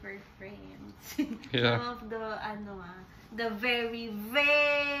as if we're friends. Yeah. Some of the very,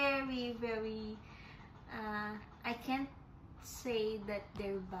 very, very I can't say that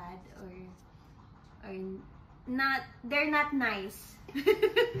they're bad or not, they're not nice.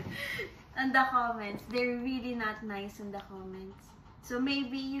 In the comments, they're really not nice in the comments. So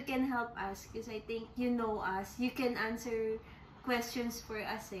maybe you can help us, because I think you know us. You can answer questions for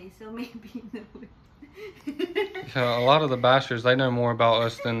us, eh? So maybe you know it. Yeah, a lot of the bashers, they know more about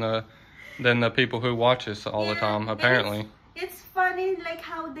us than the people who watch us all the time, apparently. It's funny like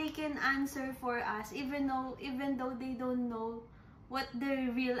how they can answer for us even though they don't know what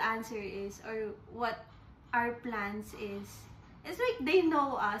the real answer is or what our plans is. It's like they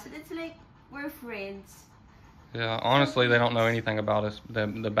know us. It's like we're friends. Yeah, honestly, they don't know anything about us,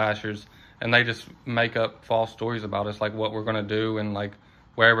 the bashers, and they just make up false stories about us, like what we're going to do and like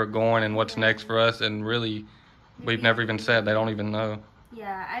where we're going and what's next for us, and really, we've never even said. They don't even know.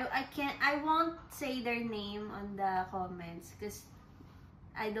 Yeah, I won't say their name on the comments because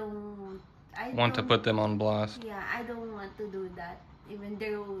I don't want to put them on blast. Yeah, I don't want to do that, even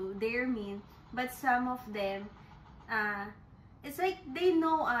though they're mean. But some of them, it's like they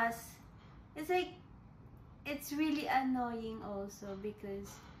know us. It's like, it's really annoying also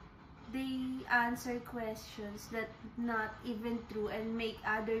because they answer questions that not even true and make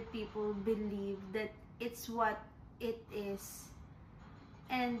other people believe that it's what it is.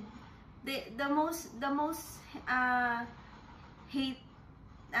 And the most hate,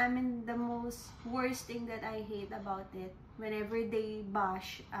 I mean the most worst thing that I hate about it, whenever they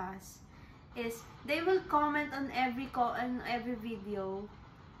bash us, is they will comment on every video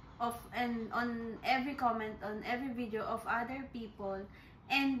on every comment on every video of other people,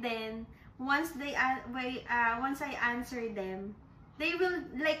 and then once I answer them, they will,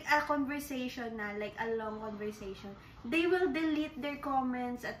 like a conversation na, like a long conversation, they will delete their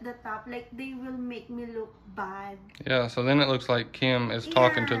comments at the top, like they will make me look bad. Yeah, so then it looks like Kim is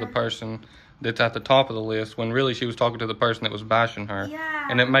talking to the person that's at the top of the list when really she was talking to the person that was bashing her. Yeah.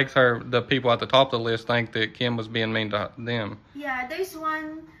 And it makes the people at the top of the list think that Kim was being mean to them. Yeah, there's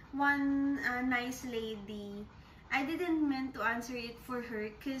one nice lady. I didn't mean to answer it for her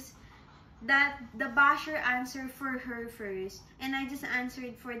because the basher answered for her first, and I just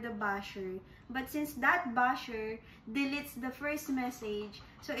answered for the basher. But since that basher deletes the first message,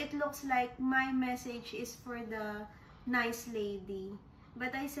 so it looks like my message is for the nice lady.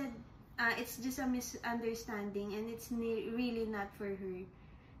 But I said it's just a misunderstanding, and it's really not for her.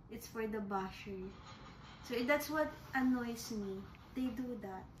 It's for the basher. So that's what annoys me. They do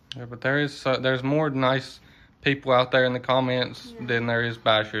that. Yeah, but there's more nice people out there in the comments than there is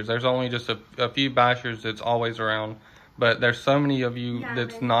bashers. There's only just a few bashers that's always around, but there's so many of you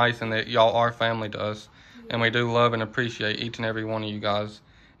that's nice and that y'all are family to us, and we do love and appreciate each and every one of you guys,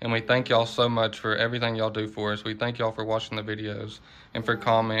 and we thank y'all so much for everything y'all do for us. We thank y'all for watching the videos and for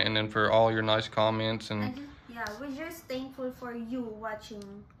commenting and for all your nice comments, and we're just thankful for you watching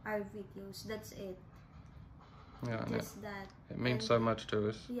our videos. That's it. Yeah, just that. It means so much to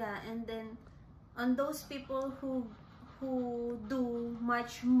us. Yeah, and then on those people who do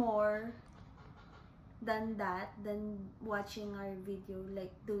much more than that, than watching our video,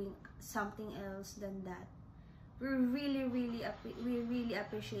 like doing something else than that, we really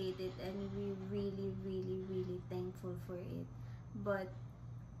appreciate it, and we really thankful for it. But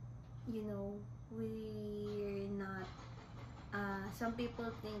you know, we're not some people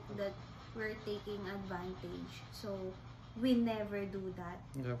think that we're taking advantage, so we never do that.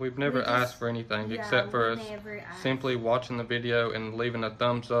 Yeah, we've never asked for anything except for us simply watching the video and leaving a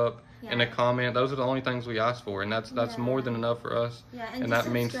thumbs up and a comment. Those are the only things we ask for, and that's more than enough for us. Yeah, and that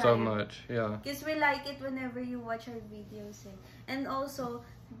means so much. Yeah. Because we like it whenever you watch our videos, and also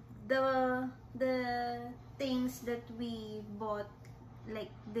the things that we bought,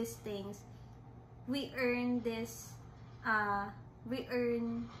 like these things, we earn this. We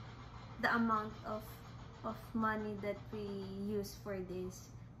earn the amount of money that we use for this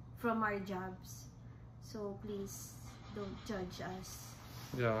from our jobs, so please don't judge us.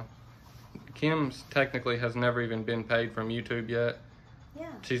 Yeah, Kim's technically has never even been paid from YouTube yet.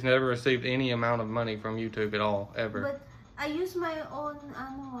 Yeah, she's never received any amount of money from YouTube at all, ever. But I use my own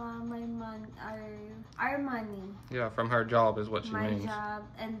our money. Yeah, from her job is what she means. My job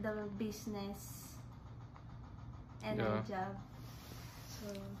and the business and our job.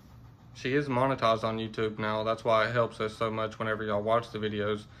 So she is monetized on YouTube now. That's why it helps us so much whenever y'all watch the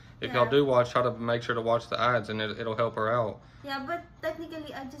videos. If y'all do watch, try to make sure to watch the ads, and it'll help her out. Yeah, but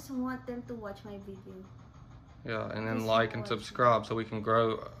technically, I just want them to watch my video. Yeah, and then like and subscribe so we can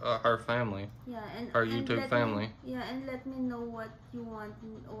grow her family. Yeah, and her YouTube family. And let me know what you want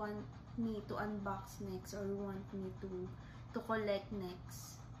me to unbox next, or you want me to collect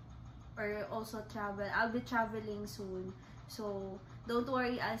next, or also travel. I'll be traveling soon, so don't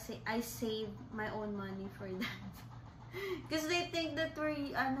worry. I save my own money for that. Because they think that we're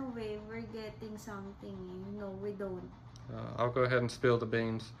getting something. No, we don't. I'll go ahead and spill the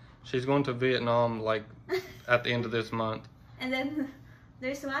beans. She's going to Vietnam like at the end of this month. And then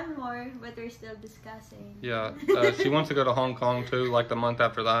there's one more, but we're still discussing. Yeah, she wants to go to Hong Kong too, like the month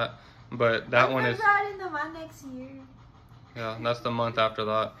after that. But that one is next year. Yeah, that's the month after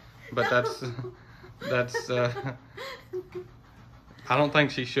that. But that's I don't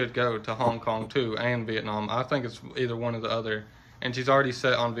think she should go to Hong Kong too and Vietnam. I think it's either one or the other. And she's already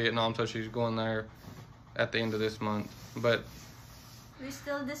set on Vietnam, so she's going there at the end of this month. But we're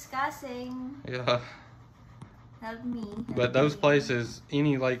still discussing. Yeah. Help me. But those places,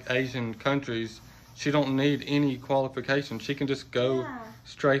 any like Asian countries, she don't need any qualifications. She can just go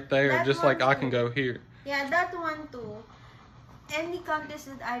straight there, just like I can go here. Yeah, that one too. Any countries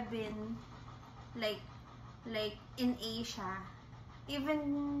that I've been, like in Asia,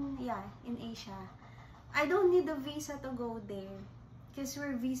 even in Asia, I don't need a visa to go there, because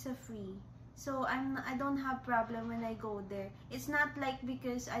we're visa free. So I don't have problem when I go there. It's not like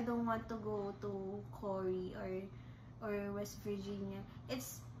because I don't want to go to Korea or West Virginia.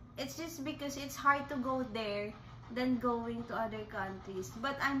 It's just because it's hard to go there than going to other countries.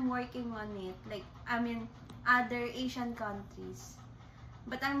 But I'm working on it. Like, I mean, other Asian countries.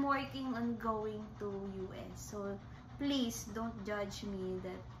 But I'm working on going to US. So please don't judge me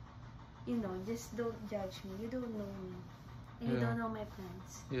that, just don't judge me. You don't know me. And you Yeah. don't know my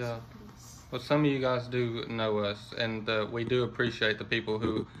plans. Yeah. So please. Well, some of you guys do know us, and we do appreciate the people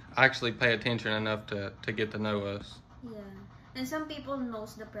who actually pay attention enough to get to know us. Yeah. And some people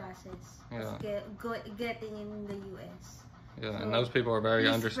knows the process Yeah. of getting in the US. Yeah, So, and those people are very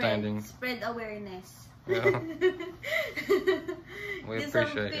please understanding. Spread awareness. Yeah. We Because some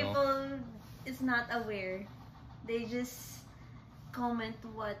appreciate y'all. people is not aware. They just comment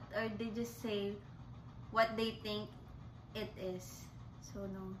or they just say what they think it is. So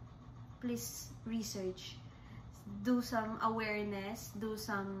no, please research, do some awareness, do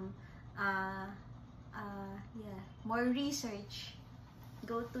some more research.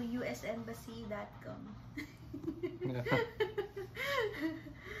 Go to usembassy.com. Yeah.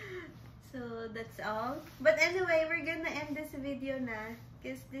 So that's all. But anyway, we're gonna end this video na,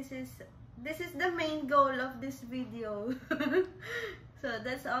 because this is the main goal of this video. So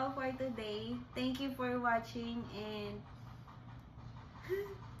that's all for today. Thank you for watching, and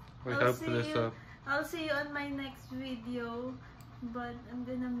I'll see you on my next video. But I'm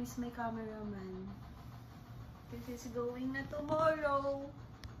gonna miss my cameraman because he's going na tomorrow.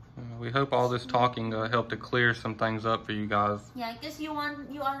 We hope all this talking helped to clear some things up for you guys. Yeah, because you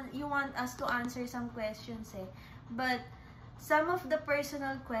want us to answer some questions, eh. But some of the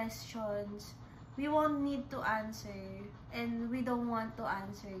personal questions we won't need to answer, and we don't want to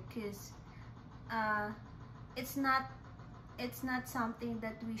answer because it's not something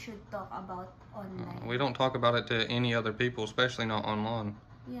that we should talk about online. We don't talk about it to any other people, especially not online.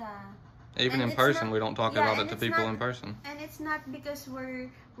 Yeah. Even And in person, we don't talk about it to people in person. And it's not because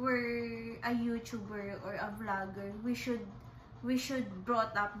we're a YouTuber or a vlogger. We should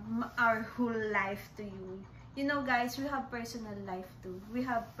brought up our whole life to you. You know, guys, we have personal life too. We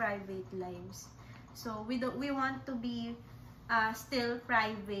have private lives. So we want to be still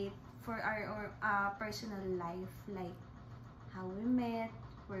private for our personal life, like how we met,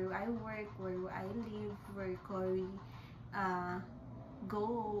 where I work, where I live, where Cory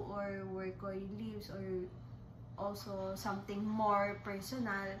go, or where Cory lives, or also something more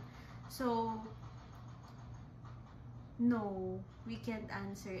personal. So no, we can't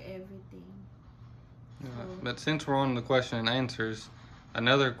answer everything. Yeah. But since we're on the question and answers,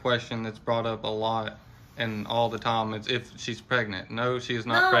 another question that's brought up a lot and all the time is if she's pregnant. No, she is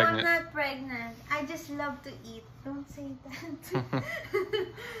not pregnant. No, I'm not pregnant. I just love to eat. Don't say that.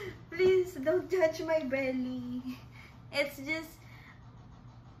 Please don't judge my belly. It's just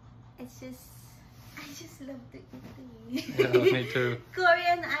I just love to eat. Yeah, me too. Cory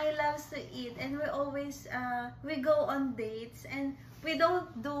and I loves to eat, and we always we go on dates, and we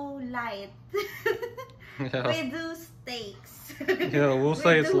don't do light. Yeah. We do steaks. Yeah, we'll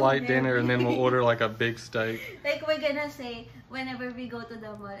say it's do light dinner and then we'll heavy. order like a big steak. Like we're gonna say, whenever we go to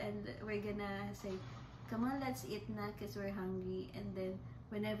the mall, and we're gonna say, come on, let's eat na because we're hungry. And then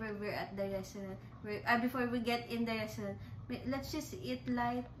whenever we're at the restaurant, before we get in the restaurant, let's just eat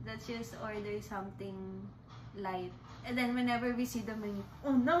light. Let's just order something light. And then whenever we see the menu,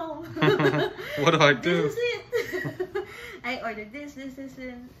 oh no! What do I do? This is it! I ordered this.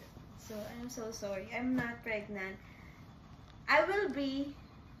 So I'm so sorry. I'm not pregnant. I will be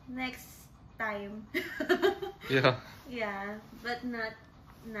next time. Yeah. Yeah, but not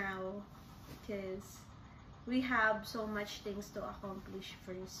now, because we have so much things to accomplish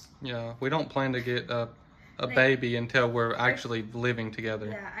first. Yeah, we don't plan to get a Like- baby until we're actually living together.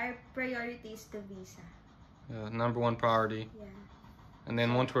 Yeah, our priority is the visa. Yeah, number one priority. Yeah. And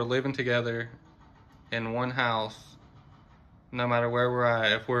then once we're living together in one house, no matter where we're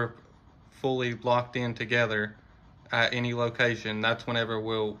at, if we're fully locked in together at any location, that's whenever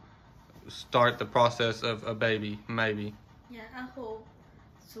we'll start the process of a baby, maybe. Yeah, I hope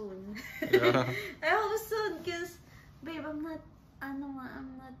soon. Yeah. I hope soon, because, babe, I'm not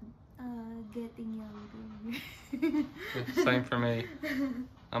getting younger. Same for me.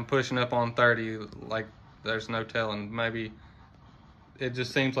 I'm pushing up on 30, like there's no telling. Maybe it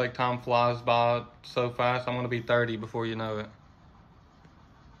just seems like time flies by so fast. I'm going to be 30 before you know it.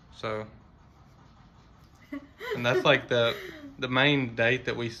 So, and that's like the main date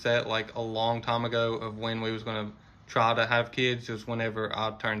that we set like a long time ago of when we was going to try to have kids is whenever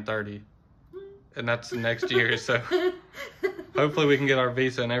I turn 30. And that's next year, so hopefully we can get our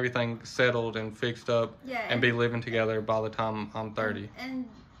visa and everything settled and fixed up, Yeah, and be living together by the time I'm 30. And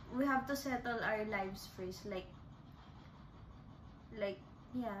we have to settle our lives first, like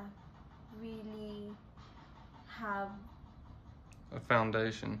yeah, really have A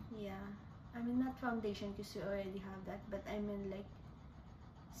foundation. yeah. I mean, not foundation because we already have that, but I mean like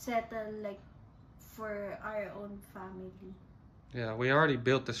settle like for our own family. Yeah, we already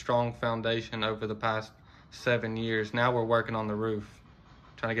built a strong foundation over the past 7 years. Now we're working on the roof,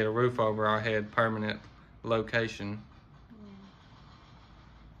 trying to get a roof over our head, permanent location.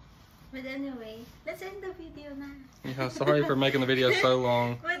 But anyway, let's end the video na. Yeah, sorry for making the video so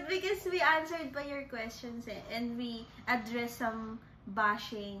long. But because we answered by your questions and we addressed some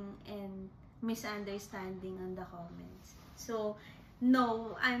bashing and misunderstanding on the comments. So,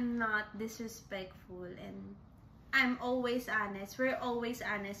 no, I'm not disrespectful and I'm always honest. We're always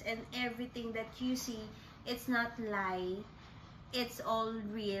honest and everything that you see, it's not lie. It's all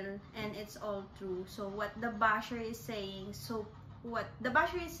real and it's all true. So what the basher is saying,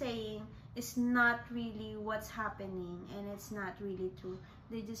 is not really what's happening and it's not really true.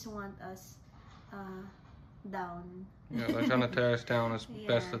 They just want us down. Yeah, they're trying to tear us down as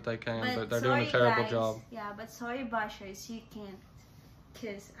best that they can, but they're doing a sorry, terrible guys. job. Yeah, but sorry bashers, you can't,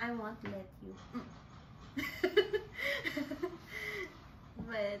 because I won't let you.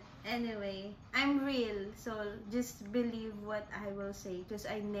 But anyway, I'm real, so just believe what I will say, because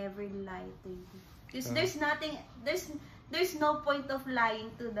I never lie to you. Because there's no point of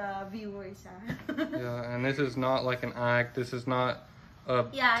lying to the viewers. Yeah, and this is not like an act. This is not a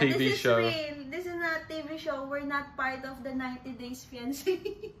TV this show. Is real. This is not TV show. We're not part of the 90 Days Fiancé.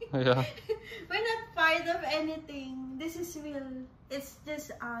 Yeah. We're not part of anything. This is real. It's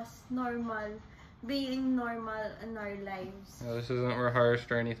just us, normal, being normal in our lives. Yeah, this isn't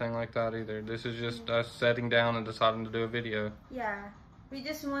rehearsed or anything like that either. This is just us sitting down and deciding to do a video. Yeah. We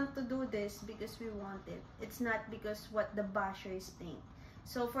just want to do this because we want it. It's not because what the bashers think.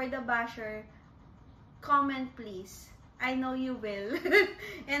 So for the basher, comment please. I know you will.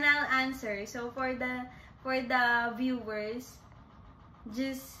 And I'll answer. So for the viewers,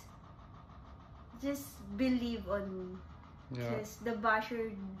 just believe on me. Because the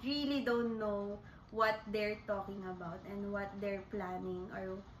basher really don't know what they're talking about and what they're planning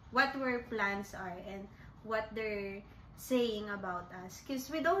or what our plans are and what they're saying about us, because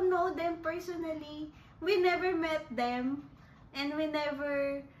we don't know them personally. We never met them and we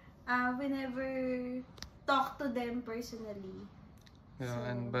never talked to them personally.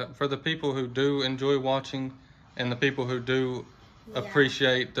 Yeah, but for the people who do enjoy watching and the people who do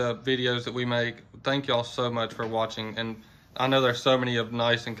appreciate the videos that we make, thank y'all so much for watching. And I know there's so many of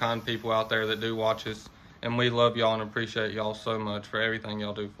nice and kind people out there that do watch us, and we love y'all and appreciate y'all so much for everything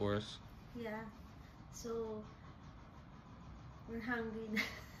y'all do for us. Yeah. So we're hungry.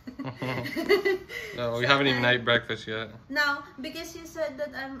 No, we haven't even ate breakfast yet. No, because you said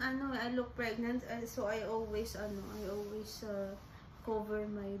that I look pregnant, so I always cover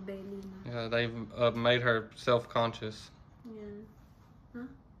my belly now. Yeah, they've made her self-conscious. Yeah. Huh?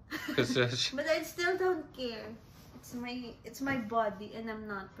 But I still don't care. It's my body and I'm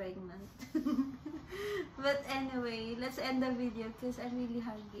not pregnant. But anyway, let's end the video because I'm really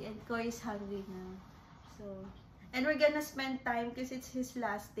hungry and Corey's hungry now. So, and we're gonna spend time because it's his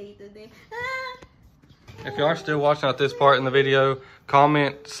last day today. If you are still watching at this part in the video,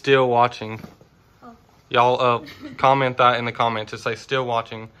 comment "still watching." Oh. Y'all comment that in the comments to say "still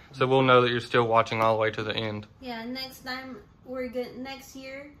watching," so we'll know that you're still watching all the way to the end. Yeah, next time next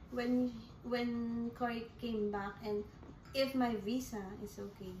year when Corey came back, and if my visa is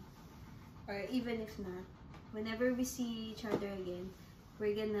okay, or even if not, whenever we see each other again,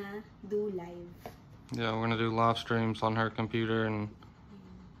 we're gonna do live. Yeah, we're gonna do live streams on her computer and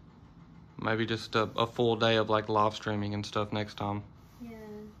maybe just a full day of like live streaming and stuff next time. Yeah,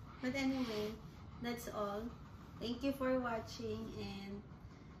 but anyway, that's all. Thank you for watching, and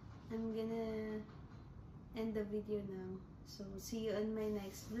I'm gonna end the video now. So see you in my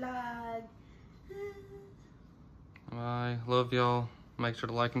next vlog. Bye. Love y'all. Make sure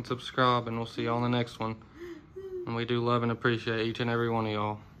to like and subscribe, and we'll see y'all in the next one. And we do love and appreciate each and every one of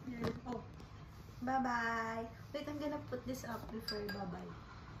y'all. Yeah. Oh, bye-bye. Wait, I'm gonna put this up before bye-bye.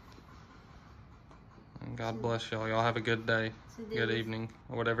 And God bless y'all. Y'all have a good day, So good evening,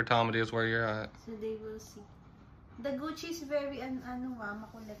 or whatever time it is where you're at. So they will see. The Gucci is very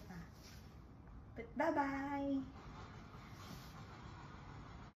makulit. But bye-bye.